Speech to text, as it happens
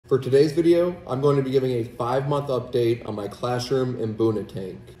For today's video, I'm going to be giving a 5-month update on my classroom Mbuna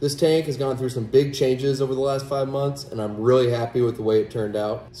tank. This tank has gone through some big changes over the last 5 months, and I'm really happy with the way it turned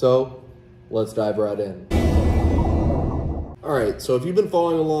out. So let's dive right in. Alright, so if you've been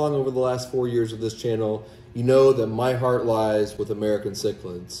following along over the last 4 years of this channel, you know that my heart lies with American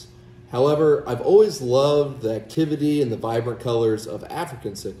cichlids. However, I've always loved the activity and the vibrant colors of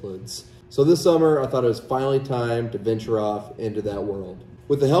African cichlids. So this summer, I thought it was finally time to venture off into that world.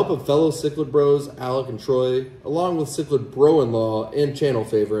 With the help of fellow cichlid bros, Alec and Troy, along with cichlid bro-in-law and channel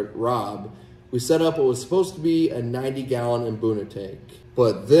favorite, Rob, we set up what was supposed to be a 90-gallon Mbuna tank.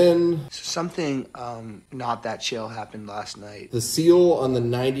 But then something not that chill happened last night. The seal on the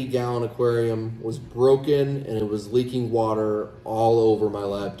 90-gallon aquarium was broken and it was leaking water all over my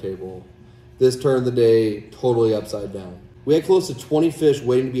lab table. This turned the day totally upside down. We had close to 20 fish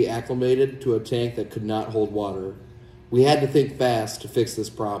waiting to be acclimated to a tank that could not hold water. We had to think fast to fix this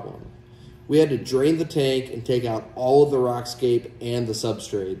problem. We had to drain the tank and take out all of the Aquascape and the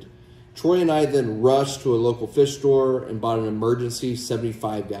substrate. Troy and I then rushed to a local fish store and bought an emergency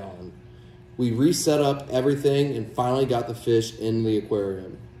 75-gallon. We reset up everything and finally got the fish in the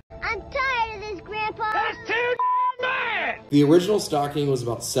aquarium. I'm tired of this, Grandpa. That's too bad! The original stocking was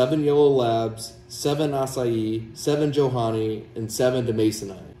about 7 yellow labs, 7 acai, 7 johani, and 7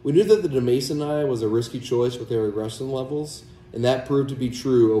 demasoni. We knew that the demasoni was a risky choice with their aggression levels, and that proved to be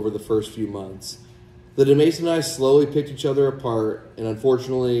true over the first few months. The demasoni slowly picked each other apart and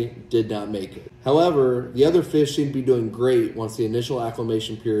unfortunately did not make it. However, the other fish seemed to be doing great once the initial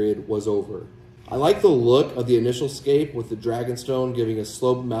acclimation period was over. I like the look of the initial scape with the dragonstone giving a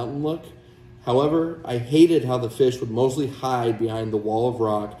sloped mountain look. However, I hated how the fish would mostly hide behind the wall of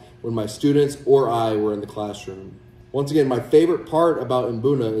rock when my students or I were in the classroom. Once again, my favorite part about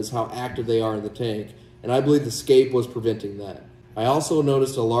Mbuna is how active they are in the tank, and I believe the scape was preventing that. I also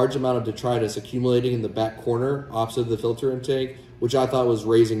noticed a large amount of detritus accumulating in the back corner opposite the filter intake, which I thought was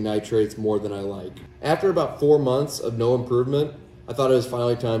raising nitrates more than I like. After about 4 months of no improvement, I thought it was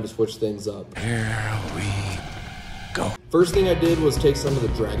finally time to switch things up. Here we go. First thing I did was take some of the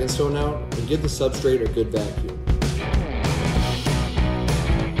dragonstone out and give the substrate a good vacuum.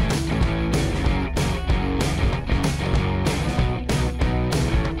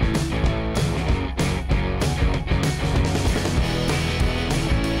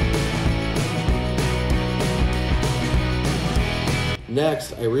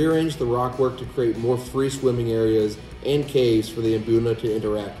 Next, I rearranged the rockwork to create more free swimming areas and caves for the Mbuna to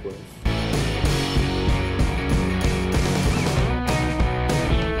interact with.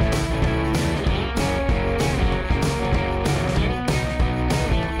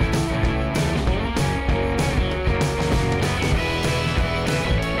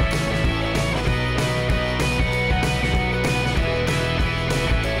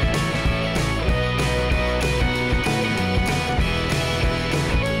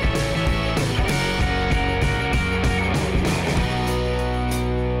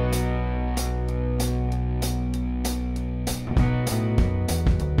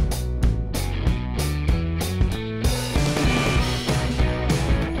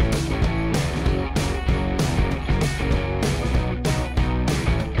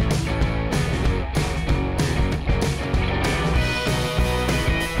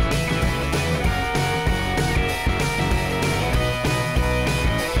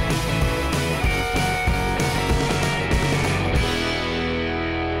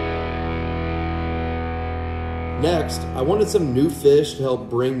 Next, I wanted some new fish to help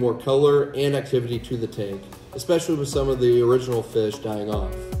bring more color and activity to the tank, especially with some of the original fish dying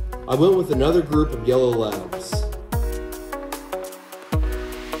off. I went with another group of yellow labs.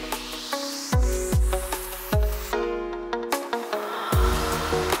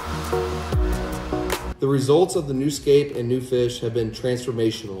 The results of the new scape and new fish have been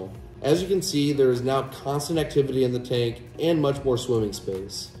transformational. As you can see, there is now constant activity in the tank and much more swimming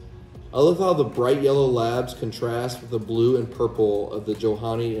space. I love how the bright yellow labs contrast with the blue and purple of the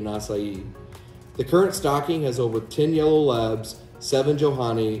johani and acai. The current stocking has over 10 yellow labs, 7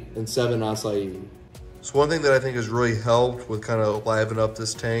 johani, and 7 acai. So one thing that I think has really helped with kind of liven up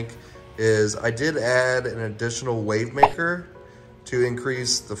this tank is I did add an additional wave maker to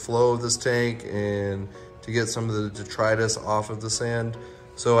increase the flow of this tank and to get some of the detritus off of the sand.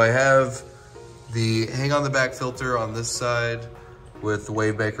 So I have the hang on the back filter on this side with the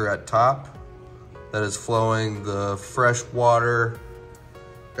wave maker at top that is flowing the fresh water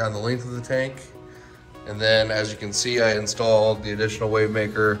down the length of the tank. And then as you can see, I installed the additional wave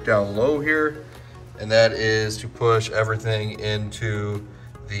maker down low here, and that is to push everything into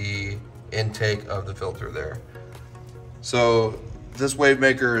the intake of the filter there. So This wave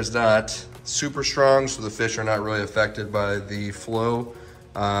maker is not super strong, so the fish are not really affected by the flow.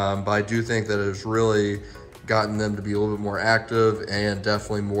 But I do think that it's really gotten them to be a little bit more active and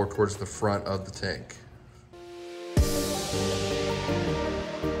definitely more towards the front of the tank.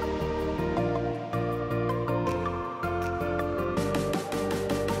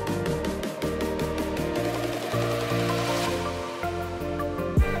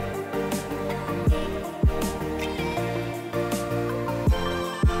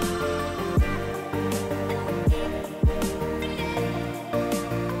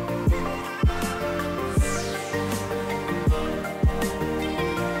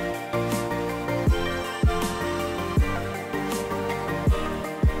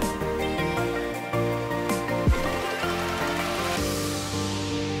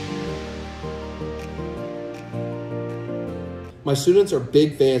 My students are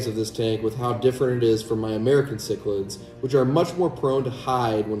big fans of this tank with how different it is from my American cichlids, which are much more prone to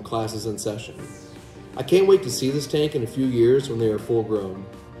hide when class is in session. I can't wait to see this tank in a few years when they are full grown.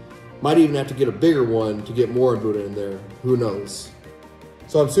 Might even have to get a bigger one to get more Mbuna in there, who knows.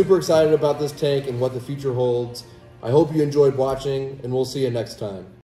 So I'm super excited about this tank and what the future holds. I hope you enjoyed watching, and we'll see you next time.